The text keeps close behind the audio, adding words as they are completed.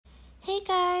Hey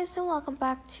guys, and welcome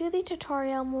back to the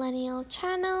Tutorial Millennial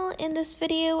channel. In this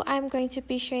video, I'm going to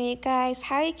be showing you guys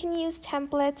how you can use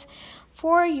templates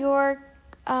for your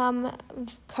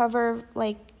cover,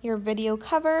 like your video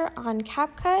cover on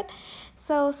CapCut.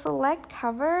 So select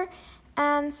cover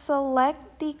and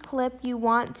select the clip you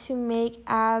want to make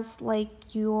as like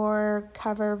your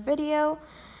cover video,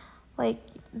 like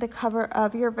the cover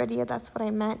of your video, that's what I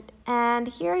meant. And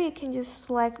here you can just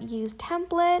select use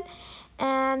template,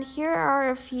 and here are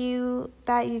a few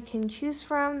that you can choose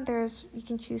from. You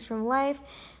can choose from life,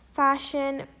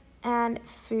 fashion, and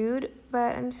food,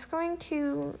 but I'm just going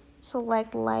to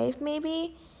select life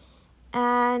maybe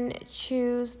and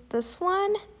choose this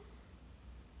one.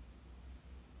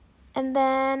 And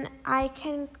then I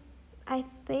think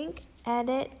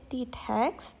edit the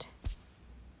text.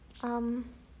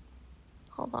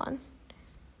 Hold on.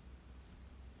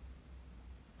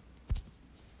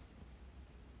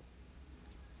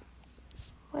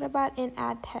 What about in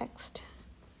add text?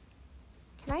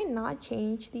 Can I not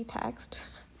change the text?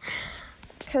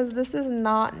 Because this is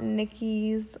not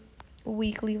Nikki's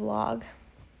weekly vlog.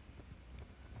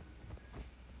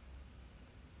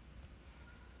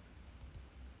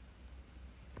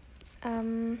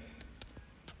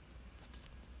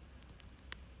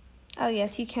 Oh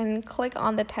yes, you can click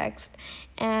on the text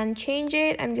and change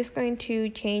it. I'm just going to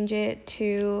change it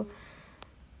to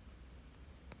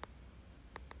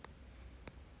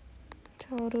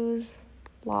Toto's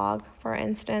vlog, for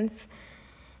instance.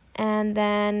 And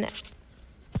then,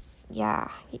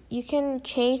 yeah, you can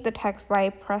change the text by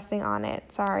pressing on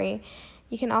it, sorry.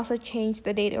 You can also change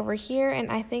the date over here,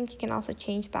 and I think you can also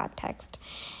change that text.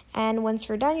 And once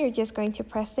you're done, you're just going to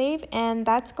press save, and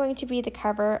that's going to be the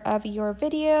cover of your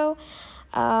video.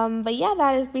 But yeah,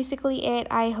 that is basically it.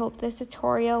 I hope this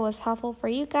tutorial was helpful for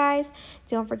you guys.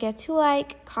 Don't forget to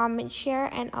like, comment, share,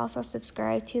 and also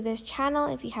subscribe to this channel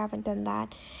if you haven't done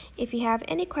that. If you have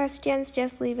any questions,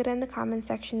 just leave it in the comment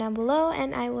section down below,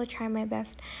 and I will try my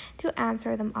best to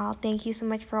answer them all. Thank you so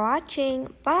much for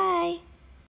watching. Bye!